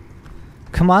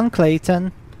 Come on,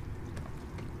 Clayton.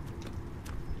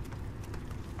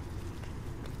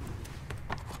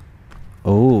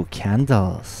 Oh,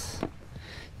 candles.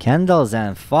 Candles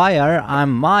and fire are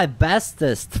my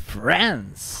bestest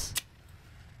friends.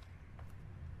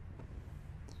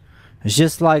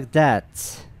 Just like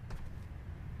that.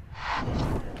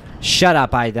 Shut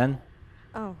up, Aiden.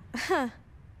 Oh,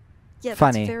 yeah,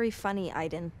 Funny. that's very funny,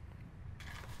 Aiden.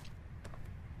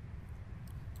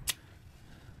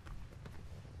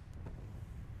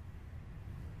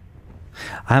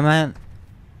 I mean,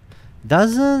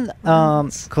 doesn't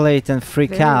Clayton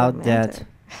freak Very out that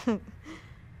romantic.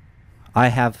 I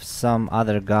have some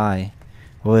other guy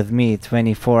with me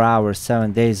 24 hours,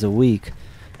 7 days a week,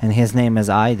 and his name is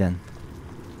Aiden?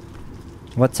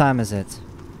 What time is it?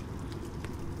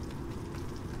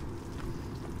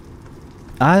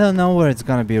 I don't know where it's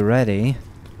gonna be ready.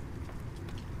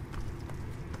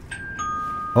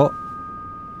 Oh,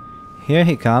 here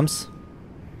he comes.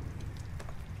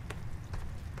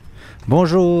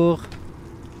 Bonjour.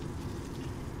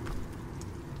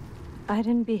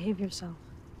 Aiden, behave yourself.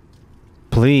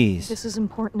 Please. This is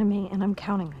important to me, and I'm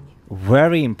counting on you.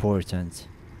 Very important.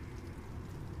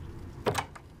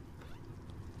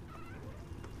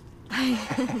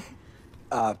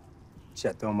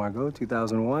 Chateau Margaux,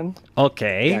 2001.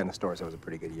 Okay. Yeah, in the stores, it was a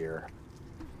pretty good year.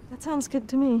 That sounds good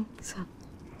to me. So,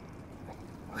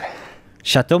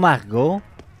 Chateau Margaux.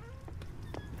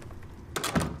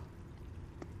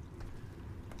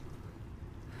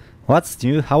 What's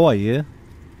new? How are you?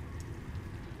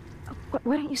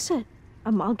 why don't you sit?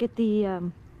 I'll get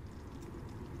the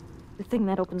thing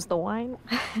that opens the wine.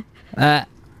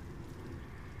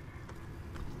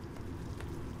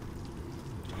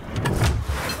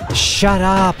 Shut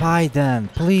up,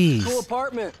 Aiden, please. Cool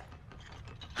apartment.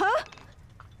 Huh?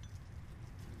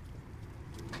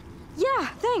 Yeah,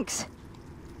 thanks.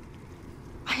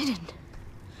 Aiden,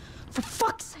 for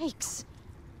fuck's sakes.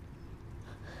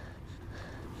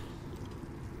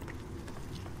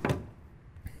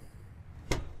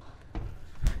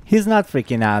 He's not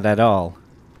freaking out at all.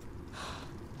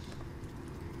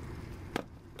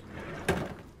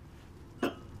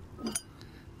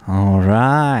 All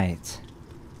right.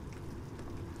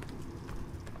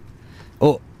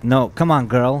 Oh, no, come on,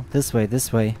 girl. This way,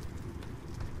 this way.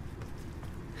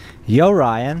 Yo,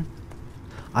 Ryan.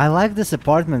 I like this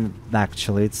apartment,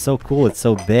 actually. It's so cool. It's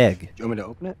so big. Do you want me to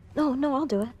open it? No, I'll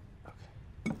do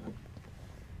it.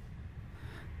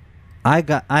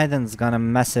 Aiden's gonna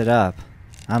mess it up.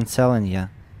 I'm telling ya.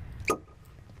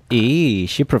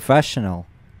 She professional.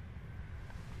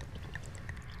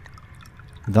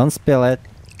 Don't spill it.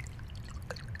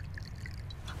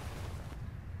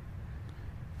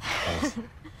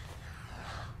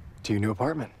 To your new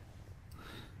apartment.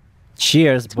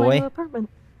 Cheers, It's my boy. new apartment.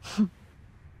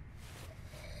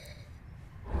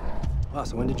 Wow,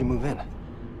 so when did you move in?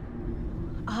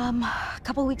 A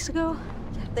couple weeks ago,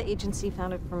 the agency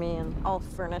found it for me and all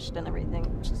furnished and everything,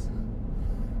 which is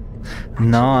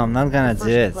No, I'm not gonna the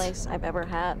do first it. place I've ever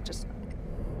had just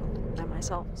by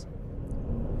myself.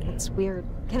 It's weird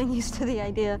getting used to the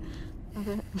idea of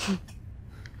it.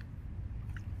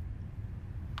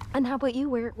 And how about you?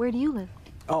 Where do you live?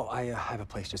 Oh, I have a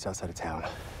place just outside of town.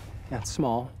 Yeah, it's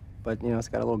small, but you know, it's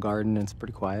got a little garden and it's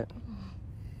pretty quiet.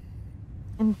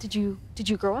 And did you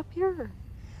grow up here? Or?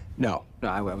 No,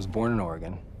 I was born in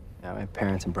Oregon. Yeah, my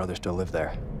parents and brother still live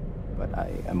there, but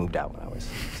I moved out when I was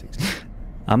 16.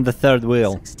 I'm the third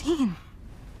wheel. 16.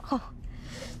 Oh.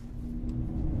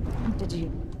 Did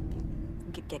you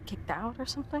get kicked out or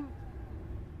something?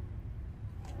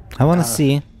 I wanna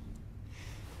see.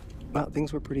 Well,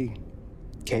 things were pretty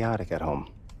chaotic at home.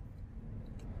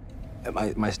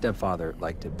 My stepfather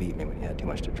liked to beat me when he had too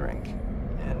much to drink,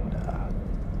 and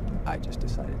I just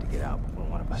decided to get out when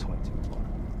one of us went too far.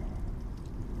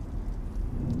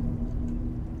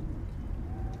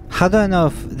 How do I know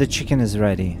if the chicken is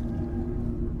ready?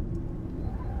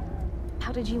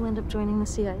 How did you end up joining the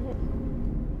CIA?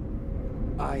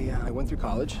 I went through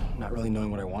college, not really knowing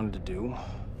what I wanted to do.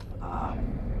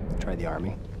 Tried the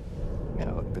army. You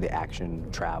know, for the action,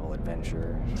 travel,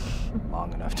 adventure,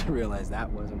 long enough to realize that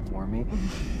wasn't for me.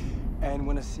 And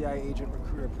when a CIA agent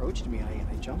recruiter approached me,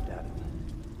 I jumped at it.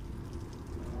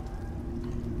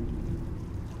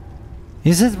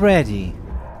 Is it ready?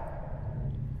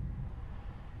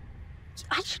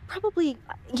 I should probably,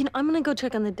 you know, I'm gonna go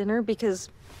check on the dinner because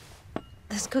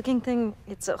this cooking thing,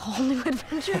 it's a whole new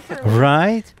adventure for me.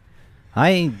 Right?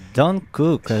 I don't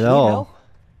cook at all.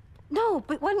 No,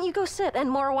 but why don't you go sit, and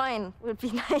more wine would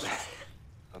be nice.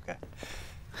 Okay.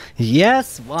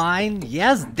 Yes, wine.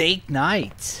 Yes, date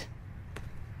night.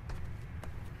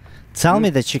 Tell me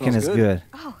the chicken is smells good.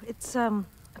 Oh, it's a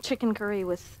chicken curry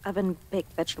with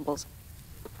oven-baked vegetables.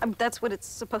 That's what it's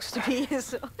supposed to be.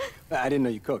 So. I didn't know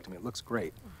you cooked. I mean, it looks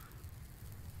great.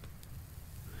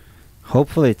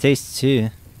 Hopefully it tastes too.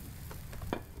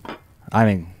 I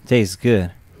mean, tastes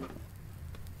good.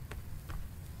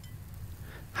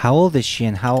 How old is she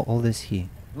and how old is he?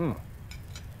 This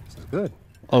is good.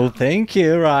 Oh, thank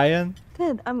you, Ryan.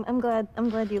 Good. I'm glad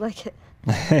you like it.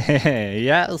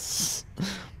 Yes.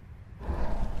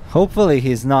 Hopefully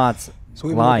he's not So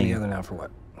we've been lying. together now for what?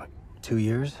 Like 2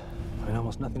 years? I know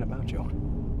almost nothing about you. I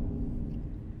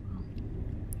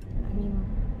mean,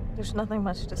 there's nothing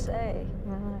much to say.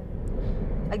 You know,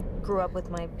 I grew up with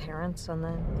my parents on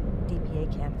the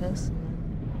DPA campus,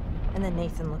 and then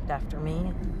Nathan looked after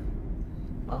me.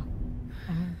 Well,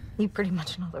 I mean, you pretty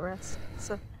much know the rest.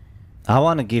 So I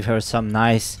want to give her some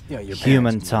nice Yeah, your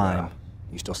human parents, time.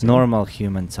 You still see Normal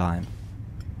human time.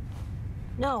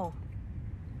 no,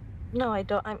 I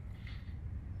don't.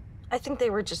 I think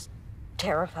they were just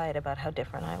terrified about how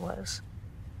different I was.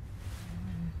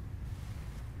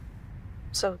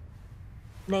 So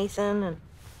Nathan and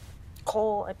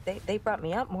Cole, they brought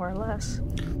me up more or less.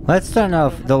 Let's turn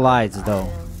off the lights though.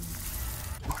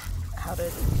 How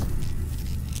to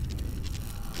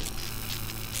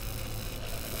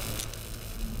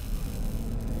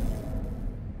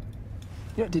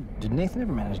You know, did Nathan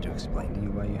ever manage to explain to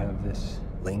you why you have this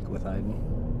link with Iden?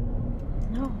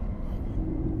 No.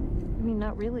 I mean,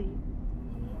 not really.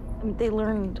 I mean, they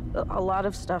learned a lot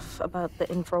of stuff about the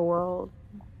infra world.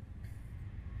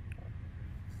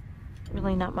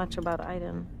 Really not much about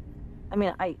Iden. I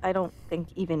mean, I don't think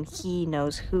even he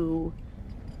knows who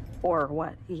or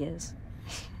what he is.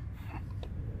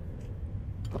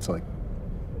 It's like,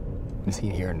 is he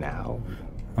here now?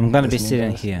 I'm gonna be Listening sitting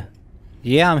to us? here.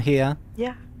 Yeah, I'm here.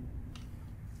 Yeah.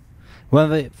 Well,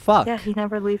 wait, fuck. Yeah, he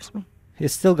never leaves me.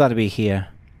 He's still gotta be here.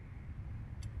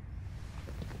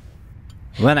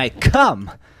 When I come,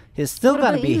 he's still What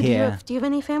gotta about be you? here. Do you have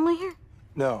any family here?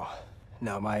 No,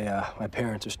 my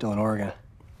parents are still in Oregon.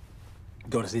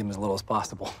 Go to see them as little as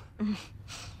possible.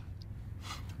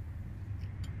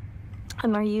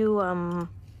 And are you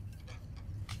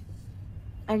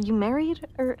married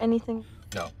or anything?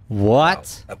 No.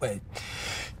 What? No. Wait.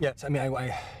 Yes, I mean,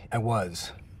 I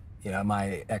was. You know,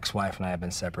 my ex-wife and I have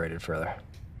been separated for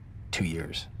 2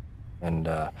 years. And,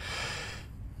 yeah,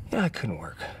 I couldn't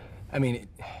work. I mean,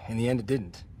 in the end, it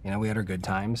didn't. You know, we had our good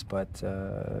times, but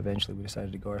eventually we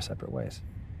decided to go our separate ways.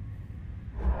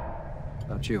 How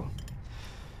about you?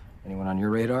 Anyone on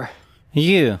your radar?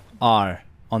 You are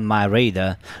on my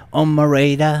radar. On my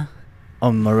radar.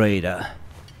 On my radar.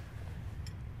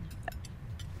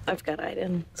 I've got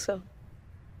Iden, so.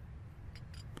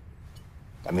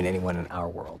 I mean, anyone in our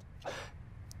world.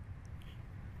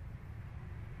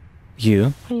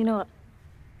 You? You know what?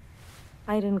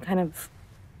 Iden kind of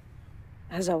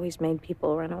has always made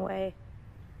people run away.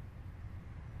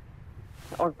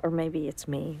 Or maybe it's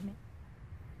me.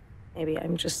 Maybe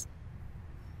I'm just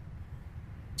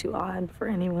too odd for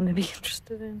anyone to be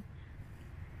interested in.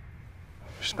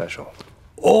 You're special,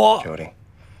 Oh! Jodie.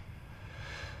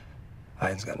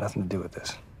 Iden's got nothing to do with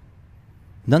this.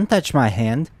 Don't touch my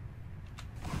hand.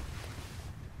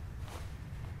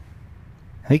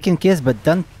 We can kiss, but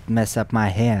don't mess up my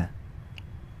hair.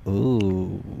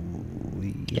 Ooh,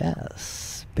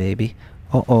 yes, baby.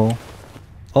 Uh-oh.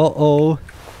 Uh-oh.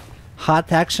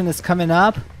 Hot action is coming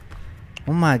up.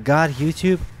 Oh my god,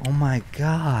 YouTube. Oh my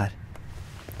god.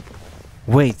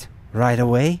 Wait, right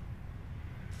away?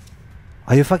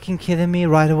 Are you fucking kidding me?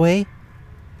 Right away?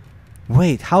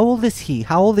 Wait, how old is he?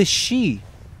 How old is she?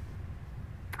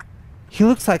 He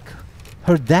looks like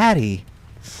her daddy.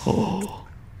 Oh.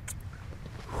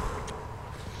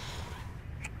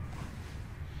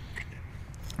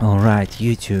 Alright,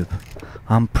 YouTube.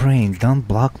 I'm praying, don't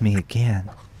block me again.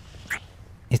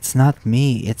 It's not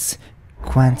me, it's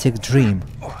Quantic Dream.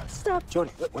 Stop.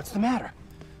 Jodie, what's the matter?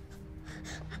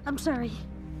 I'm sorry.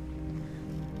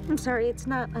 I'm sorry. It's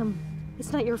not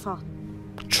your fault.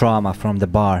 Trauma from the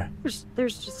bar.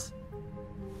 There's just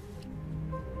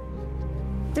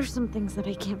There's some things that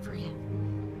I can't forget.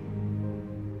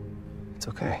 It's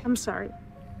okay. I'm sorry.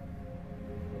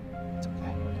 It's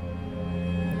okay.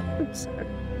 I'm sorry.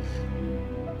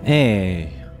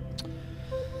 Hey.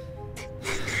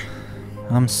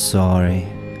 I'm sorry.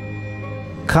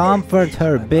 Comfort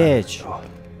her, bitch.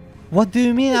 What do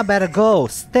you mean I better go?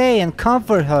 Stay and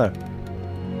comfort her.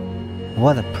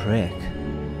 What a prick.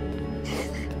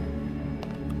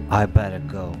 I better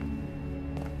go.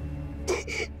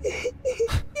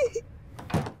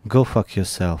 Go fuck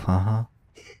yourself, huh?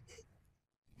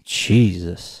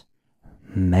 Jesus.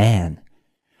 Man.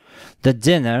 The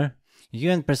dinner,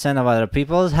 you and percent of other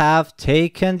people have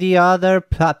taken the other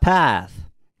path.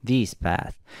 This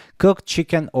path. Cooked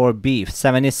chicken or beef,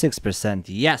 76%,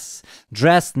 yes.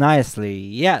 Dressed nicely,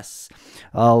 yes.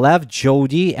 Left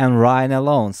Jodie and Ryan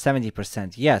alone,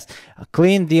 70%, yes.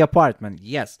 Cleaned the apartment,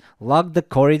 yes. Locked the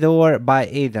corridor by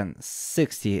Aiden,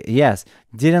 60, yes.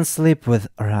 Didn't sleep with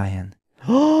Ryan.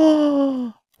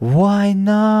 Why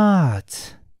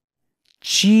not?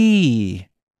 Gee.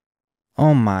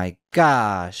 Oh my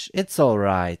gosh, it's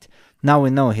alright. Now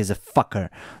we know he's a fucker.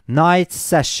 Night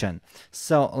session.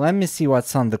 So let me see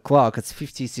what's on the clock. It's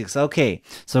 56. Okay,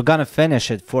 so gonna finish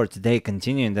it for today.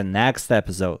 Continue in the next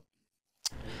episode.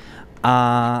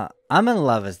 I'm in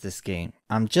love with this game.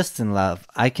 I'm just in love.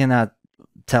 I cannot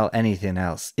tell anything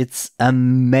else. It's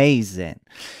amazing.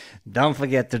 Don't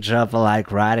forget to drop a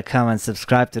like, write a comment,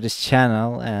 subscribe to this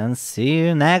channel, and see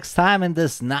you next time in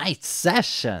this night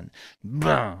session.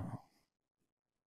 Boom.